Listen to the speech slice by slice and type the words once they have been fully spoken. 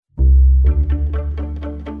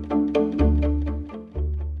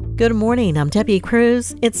Good morning, I'm Debbie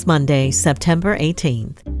Cruz. It's Monday, September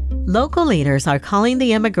 18th. Local leaders are calling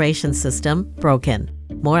the immigration system broken.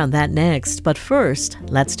 More on that next, but first,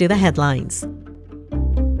 let's do the headlines.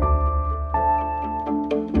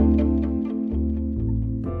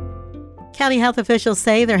 County health officials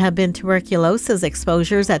say there have been tuberculosis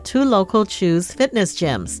exposures at two local Choose fitness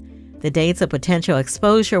gyms. The dates of potential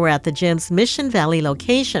exposure were at the gym's Mission Valley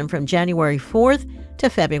location from January 4th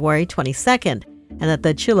to February 22nd, and at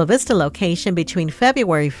the Chula Vista location between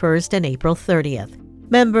February 1st and April 30th.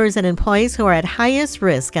 Members and employees who are at highest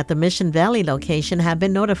risk at the Mission Valley location have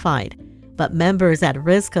been notified, but members at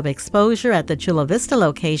risk of exposure at the Chula Vista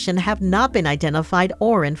location have not been identified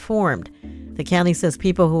or informed. The county says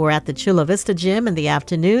people who were at the Chula Vista gym in the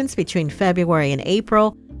afternoons between February and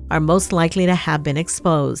April are most likely to have been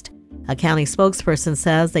exposed. A county spokesperson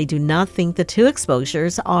says they do not think the two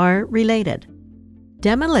exposures are related.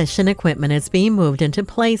 Demolition equipment is being moved into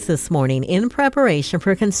place this morning in preparation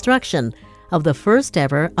for construction of the first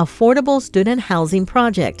ever affordable student housing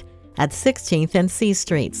project at 16th and C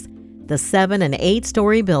Streets. The 7- and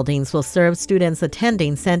 8-story buildings will serve students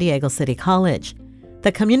attending San Diego City College.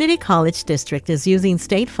 The Community College District is using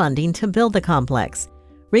state funding to build the complex.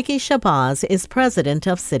 Ricky Shabazz is president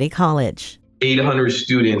of City College. 800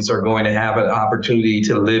 students are going to have an opportunity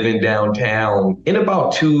to live in downtown in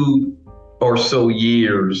about 2 or so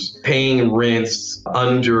years, paying rents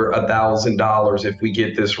under $1,000 if we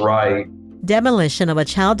get this right. Demolition of a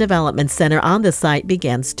child development center on the site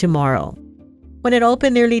begins tomorrow. When it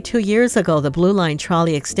opened nearly 2 years ago, the Blue Line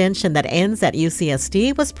trolley extension that ends at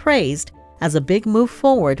UCSD was praised as a big move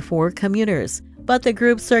forward for commuters. But the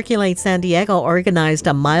group Circulate San Diego organized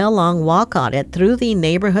a mile-long walk on it through the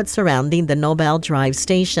neighborhood surrounding the Nobel Drive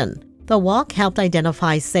station. The walk helped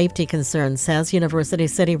identify safety concerns, says University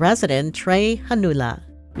City resident Trey Hanula.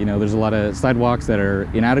 There's a lot of sidewalks that are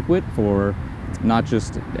inadequate for not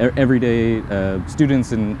just everyday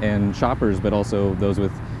students and shoppers, but also those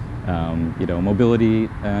with, mobility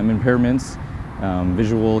impairments,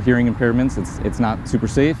 visual hearing impairments. It's not super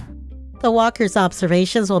safe. The walkers'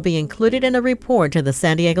 observations will be included in a report to the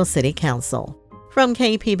San Diego City Council. From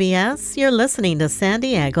KPBS, you're listening to San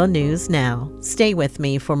Diego News Now. Stay with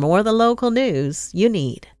me for more of the local news you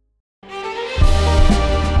need.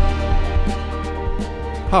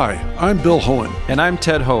 Hi, I'm Bill Hohen. And I'm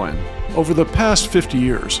Ted Hohen. Over the past 50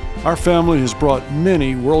 years, our family has brought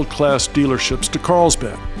many world-class dealerships to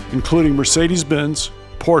Carlsbad, including Mercedes-Benz,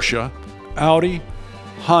 Porsche, Audi,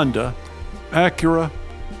 Honda, Acura,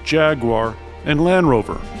 Jaguar, and Land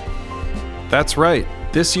Rover. That's right.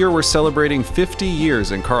 This year we're celebrating 50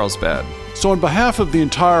 years in Carlsbad. So on behalf of the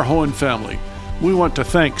entire Hohen family, we want to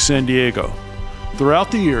thank San Diego.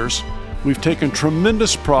 Throughout the years, we've taken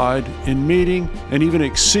tremendous pride in meeting and even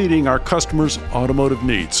exceeding our customers' automotive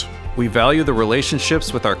needs. We value the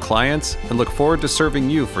relationships with our clients and look forward to serving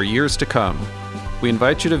you for years to come. We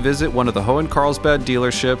invite you to visit one of the Hohen Carlsbad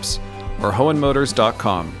dealerships or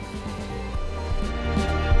hohenmotors.com.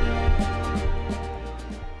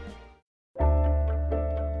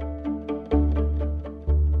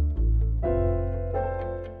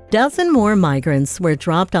 Dozen more migrants were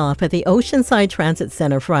dropped off at the Oceanside Transit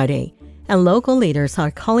Center Friday, and local leaders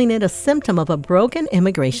are calling it a symptom of a broken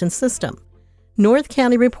immigration system. North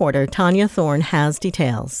County reporter Tanya Thorne has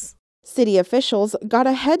details. City officials got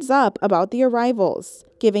a heads up about the arrivals,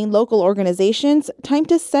 giving local organizations time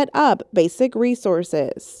to set up basic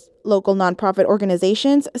resources. Local nonprofit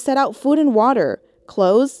organizations set out food and water,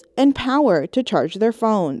 clothes, and power to charge their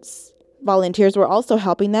phones. Volunteers were also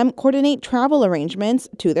helping them coordinate travel arrangements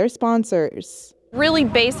to their sponsors. Really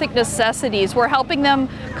basic necessities. We're helping them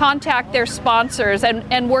contact their sponsors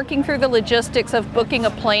and working through the logistics of booking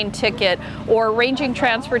a plane ticket or arranging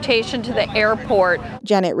transportation to the airport.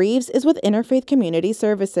 Janet Reeves is with Interfaith Community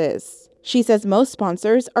Services. She says most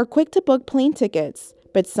sponsors are quick to book plane tickets,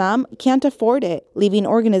 but some can't afford it, leaving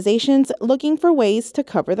organizations looking for ways to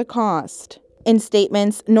cover the cost. In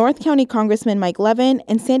statements, North County Congressman Mike Levin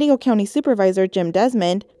and San Diego County Supervisor Jim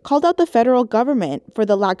Desmond called out the federal government for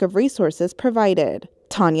the lack of resources provided.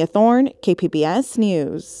 Tanya Thorne, KPBS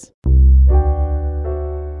News.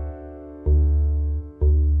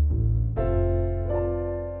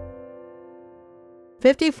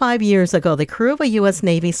 "55 years ago, the crew of a U.S.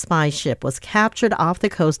 Navy spy ship was captured off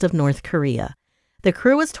the coast of North Korea. The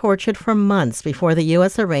crew was tortured for months before the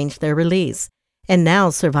U.S. arranged their release. And now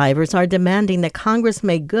survivors are demanding that Congress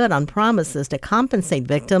make good on promises to compensate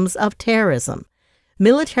victims of terrorism.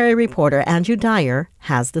 Military reporter Andrew Dyer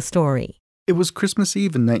has the story. It was Christmas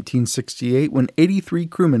Eve in 1968 when 83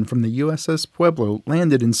 crewmen from the USS Pueblo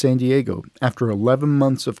landed in San Diego after 11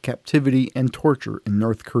 months of captivity and torture in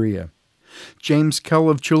North Korea. James Kell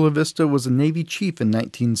of Chula Vista was a Navy chief in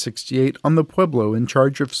 1968 on the Pueblo in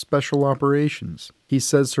charge of special operations. He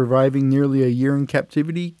says surviving nearly a year in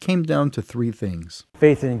captivity came down to three things: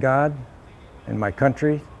 faith in God, and my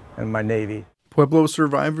country, and my Navy. Pueblo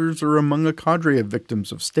survivors are among a cadre of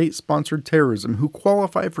victims of state-sponsored terrorism who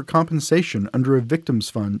qualify for compensation under a victims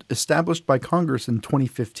fund established by Congress in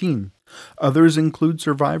 2015. Others include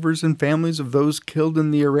survivors and families of those killed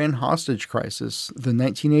in the Iran hostage crisis, the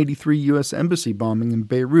 1983 U.S. Embassy bombing in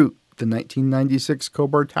Beirut, the 1996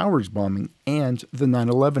 Khobar Towers bombing, and the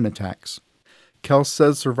 9/11 attacks. Kell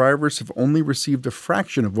says survivors have only received a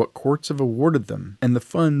fraction of what courts have awarded them, and the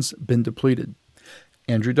fund's been depleted.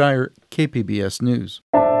 Andrew Dyer, KPBS News.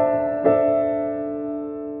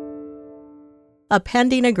 A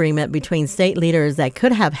pending agreement between state leaders that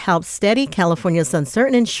could have helped steady California's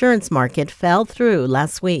uncertain insurance market fell through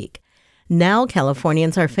last week. Now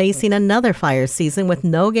Californians are facing another fire season with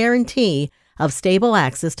no guarantee of stable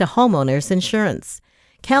access to homeowners insurance.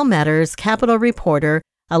 CalMatters Capitol reporter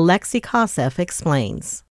Alexei Koseff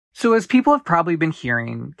explains. So as people have probably been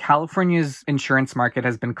hearing, California's insurance market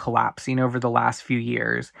has been collapsing over the last few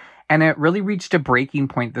years, and it really reached a breaking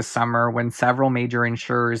point this summer when several major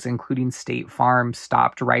insurers, including State Farm,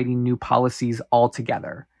 stopped writing new policies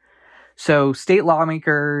altogether. So state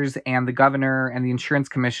lawmakers and the governor and the insurance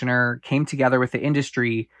commissioner came together with the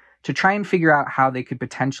industry to try and figure out how they could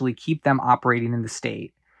potentially keep them operating in the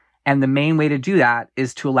state. And the main way to do that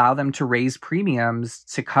is to allow them to raise premiums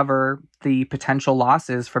to cover the potential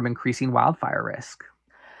losses from increasing wildfire risk.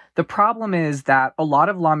 The problem is that a lot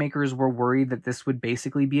of lawmakers were worried that this would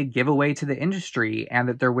basically be a giveaway to the industry and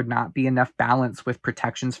that there would not be enough balance with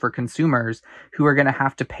protections for consumers who are going to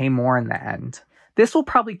have to pay more in the end. This will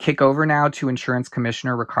probably kick over now to Insurance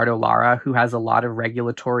Commissioner Ricardo Lara, who has a lot of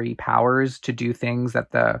regulatory powers to do things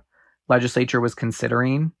that the legislature was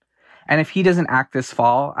considering. And if he doesn't act this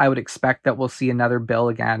fall, I would expect that we'll see another bill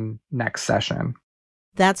again next session.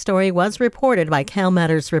 That story was reported by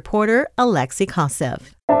CalMatters reporter Alexei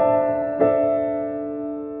Koseff.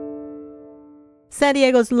 San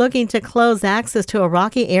Diego's looking to close access to a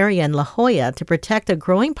rocky area in La Jolla to protect a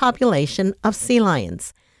growing population of sea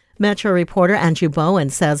lions. Metro reporter Andrew Bowen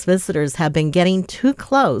says visitors have been getting too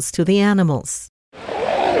close to the animals.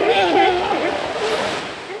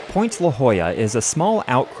 Point La Jolla is a small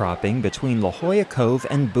outcropping between La Jolla Cove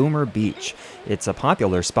and Boomer Beach. It's a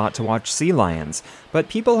popular spot to watch sea lions, but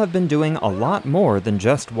people have been doing a lot more than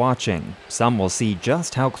just watching. Some will see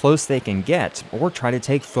just how close they can get or try to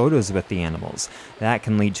take photos with the animals. That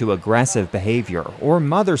can lead to aggressive behavior or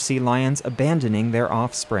mother sea lions abandoning their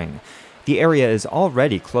offspring. The area is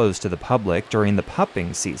already closed to the public during the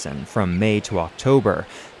pupping season from May to October.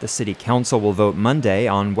 The city council will vote Monday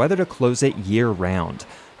on whether to close it year-round.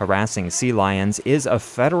 Harassing sea lions is a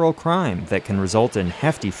federal crime that can result in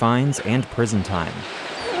hefty fines and prison time.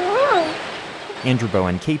 Andrew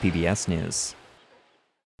Bowen, KPBS News.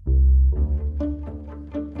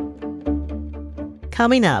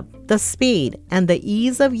 Coming up, the speed and the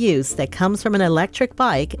ease of use that comes from an electric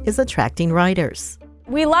bike is attracting riders.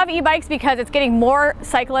 We love e-bikes because it's getting more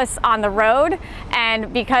cyclists on the road,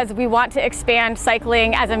 and because we want to expand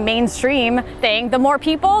cycling as a mainstream thing. The more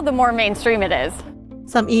people, the more mainstream it is.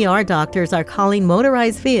 Some ER doctors are calling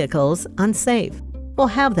motorized vehicles unsafe. We'll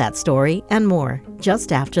have that story and more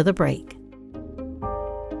just after the break.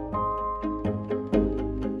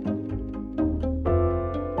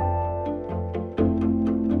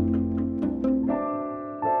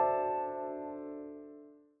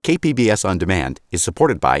 KPBS On Demand is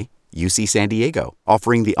supported by UC San Diego,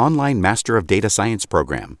 offering the online Master of Data Science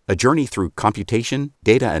program, a journey through computation,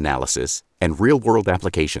 data analysis, and real-world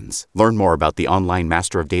applications. Learn more about the online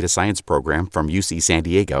Master of Data Science program from UC San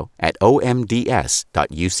Diego at omds.ucsd.edu.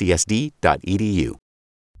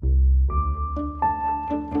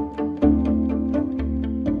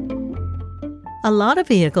 A lot of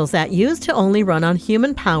vehicles that used to only run on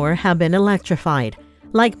human power have been electrified,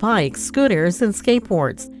 like bikes, scooters, and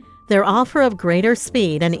skateboards. Their offer of greater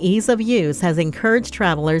speed and ease of use has encouraged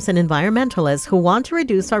travelers and environmentalists who want to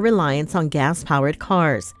reduce our reliance on gas-powered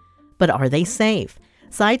cars. But are they safe?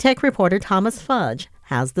 SciTech reporter Thomas Fudge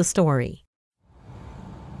has the story.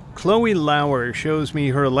 Chloe Lauer shows me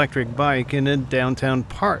her electric bike in a downtown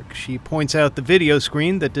park. She points out the video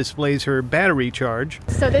screen that displays her battery charge.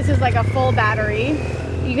 So this is like a full battery.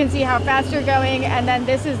 You can see how fast you're going, and then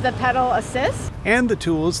this is the pedal assist. And the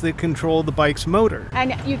tools that control the bike's motor.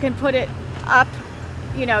 And you can put it up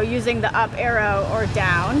using the up arrow or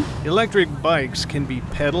down. Electric bikes can be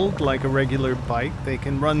pedaled like a regular bike. They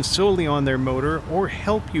can run solely on their motor or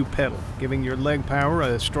help you pedal, giving your leg power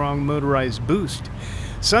a strong motorized boost.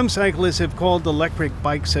 Some cyclists have called electric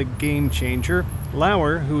bikes a game changer.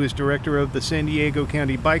 Lauer, who is director of the San Diego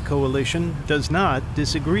County Bike Coalition, does not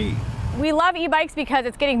disagree. We love e-bikes because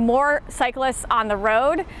it's getting more cyclists on the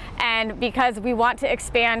road, and because we want to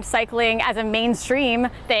expand cycling as a mainstream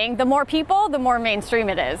thing. The more people, the more mainstream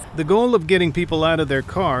it is. The goal of getting people out of their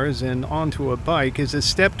cars and onto a bike is a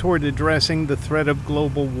step toward addressing the threat of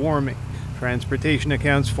global warming. Transportation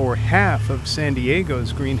accounts for half of San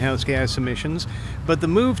Diego's greenhouse gas emissions, but the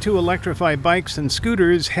move to electrify bikes and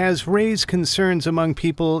scooters has raised concerns among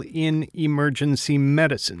people in emergency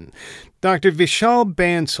medicine. Dr. Vishal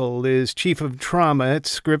Bansal is chief of trauma at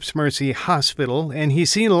Scripps Mercy Hospital, and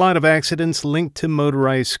he's seen a lot of accidents linked to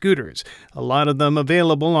motorized scooters, a lot of them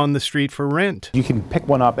available on the street for rent. You can pick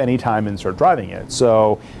one up anytime and start driving it.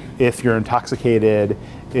 So if you're intoxicated,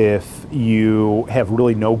 if you have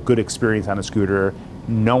really no good experience on a scooter,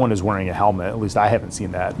 no one is wearing a helmet. At least I haven't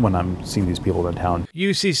seen that when I'm seeing these people in town.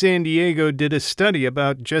 UC San Diego did a study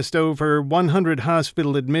about just over 100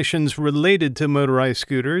 hospital admissions related to motorized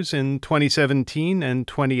scooters in 2017 and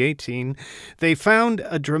 2018. They found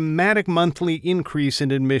a dramatic monthly increase in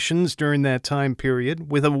admissions during that time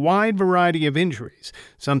period with a wide variety of injuries,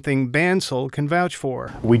 something Bansal can vouch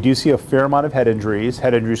for. We do see a fair amount of head injuries.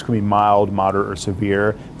 Head injuries can be mild, moderate, or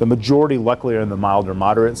severe. The majority, luckily, are on the mild or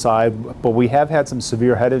moderate side, but we have had some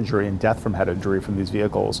severe head injury and death from head injury from these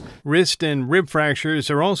vehicles. Wrist and rib fractures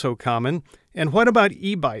are also common. And what about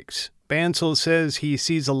e-bikes? Bansal says he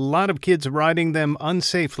sees a lot of kids riding them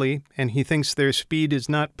unsafely, and he thinks their speed is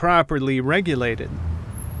not properly regulated.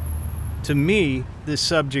 To me, this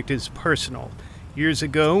subject is personal. Years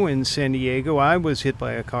ago in San Diego, I was hit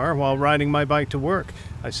by a car while riding my bike to work.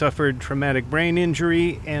 I suffered traumatic brain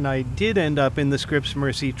injury, and I did end up in the Scripps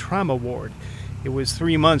Mercy trauma ward. It was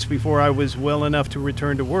 3 months before I was well enough to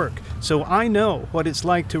return to work, so I know what it's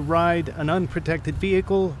like to ride an unprotected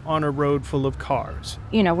vehicle on a road full of cars.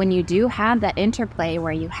 When you do have that interplay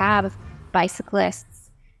where you have bicyclists,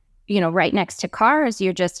 right next to cars,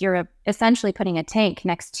 you're essentially putting a tank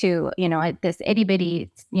next to, this itty bitty,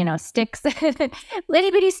 sticks, itty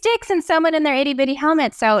bitty sticks and someone in their itty bitty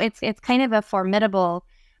helmet. So it's kind of a formidable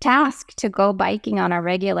task to go biking on our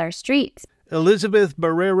regular streets. Elizabeth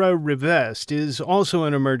Barrera-Rivest is also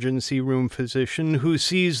an emergency room physician who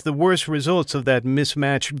sees the worst results of that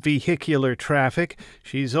mismatched vehicular traffic.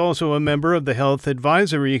 She's also a member of the Health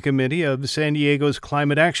Advisory Committee of San Diego's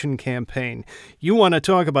Climate Action Campaign. You want to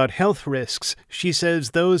talk about health risks. She says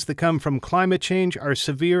those that come from climate change are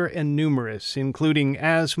severe and numerous, including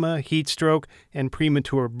asthma, heat stroke, and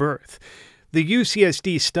premature birth. The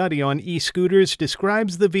UCSD study on e-scooters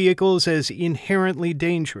describes the vehicles as inherently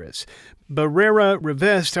dangerous.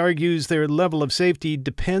 Barrera-Rivest argues their level of safety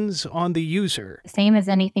depends on the user. Same as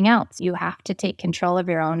anything else. You have to take control of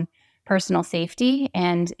your own personal safety,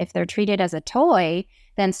 and if they're treated as a toy,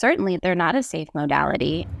 then certainly they're not a safe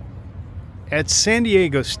modality. At San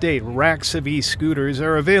Diego State, racks of e-scooters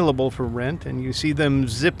are available for rent, and you see them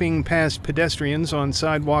zipping past pedestrians on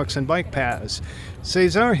sidewalks and bike paths.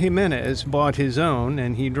 Cesar Jimenez bought his own,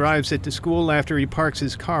 and he drives it to school after he parks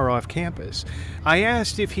his car off campus. I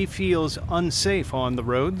asked if he feels unsafe on the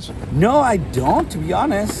roads. No, I don't, to be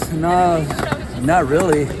honest. No, not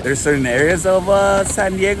really. There's certain areas of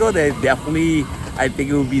San Diego that definitely, I think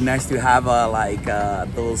it would be nice to have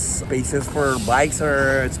those spaces for bikes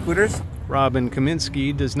or scooters. Robin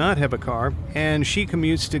Kaminsky does not have a car, and she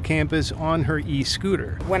commutes to campus on her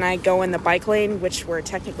e-scooter. When I go in the bike lane, which we're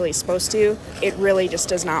technically supposed to, it really just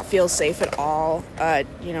does not feel safe at all.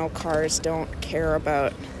 Cars don't care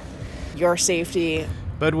about your safety.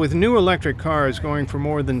 But with new electric cars going for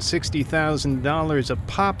more than $60,000 a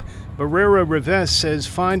pop, Barrera-Rivest says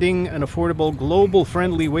finding an affordable,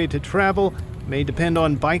 global-friendly way to travel may depend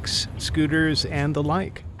on bikes, scooters, and the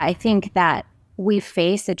like. I think that we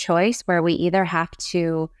face a choice where we either have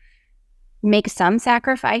to make some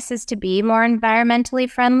sacrifices to be more environmentally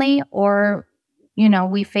friendly, or,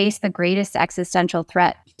 we face the greatest existential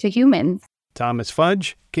threat to humans. Thomas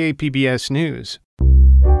Fudge, KPBS News.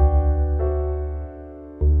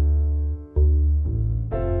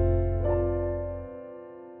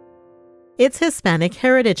 It's Hispanic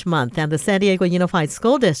Heritage Month, and the San Diego Unified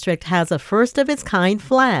School District has a first-of-its-kind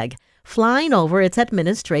flag flying over its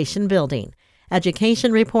administration building.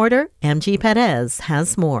 Education reporter MG Perez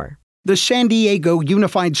has more. The San Diego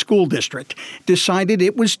Unified School District decided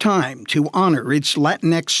it was time to honor its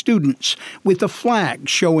Latinx students with a flag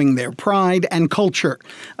showing their pride and culture.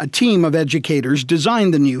 A team of educators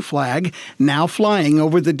designed the new flag, now flying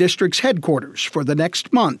over the district's headquarters for the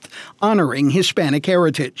next month, honoring Hispanic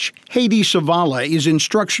heritage. Haiti Savala is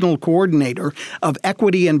instructional coordinator of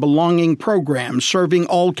Equity and Belonging programs serving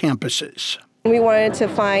all campuses. We wanted to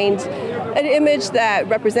find an image that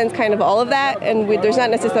represents kind of all of that, and there's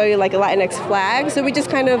not necessarily like a Latinx flag, so we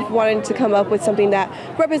just kind of wanted to come up with something that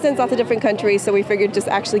represents lots of different countries, so we figured just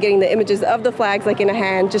actually getting the images of the flags like in a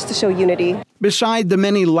hand just to show unity. Beside the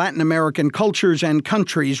many Latin American cultures and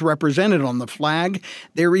countries represented on the flag,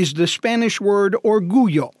 there is the Spanish word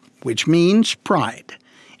orgullo, which means pride.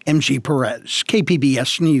 MG Perez,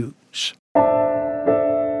 KPBS News.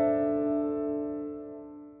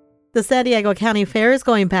 The San Diego County Fair is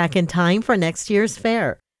going back in time for next year's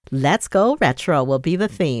fair. Let's Go Retro will be the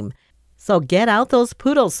theme. So get out those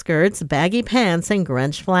poodle skirts, baggy pants, and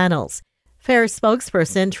grunge flannels. Fair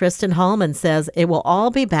spokesperson Tristan Hallman says it will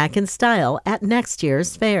all be back in style at next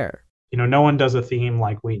year's fair. No one does a theme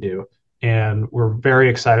like we do. And we're very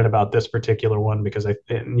excited about this particular one because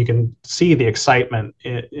you can see the excitement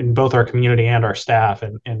in both our community and our staff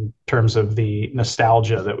in terms of the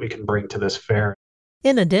nostalgia that we can bring to this fair.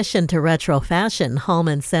 In addition to retro fashion,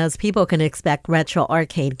 Hallman says people can expect retro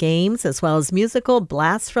arcade games as well as musical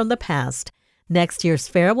blasts from the past. Next year's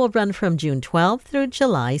fair will run from June 12th through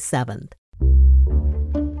July 7th.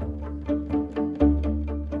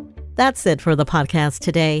 That's it for the podcast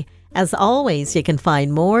today. As always, you can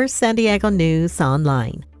find more San Diego news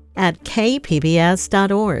online at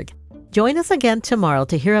kpbs.org. Join us again tomorrow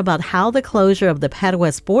to hear about how the closure of the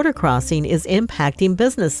Ped-West border crossing is impacting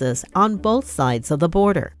businesses on both sides of the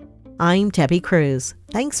border. I'm Debbie Cruz.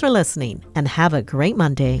 Thanks for listening and have a great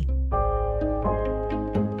Monday.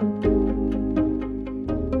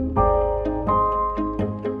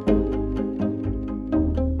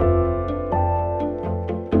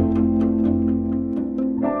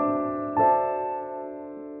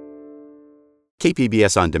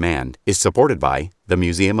 KPBS On Demand is supported by the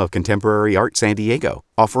Museum of Contemporary Art San Diego,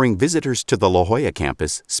 offering visitors to the La Jolla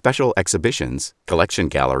campus special exhibitions, collection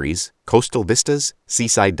galleries, coastal vistas,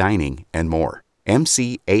 seaside dining, and more.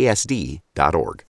 MCASD.org.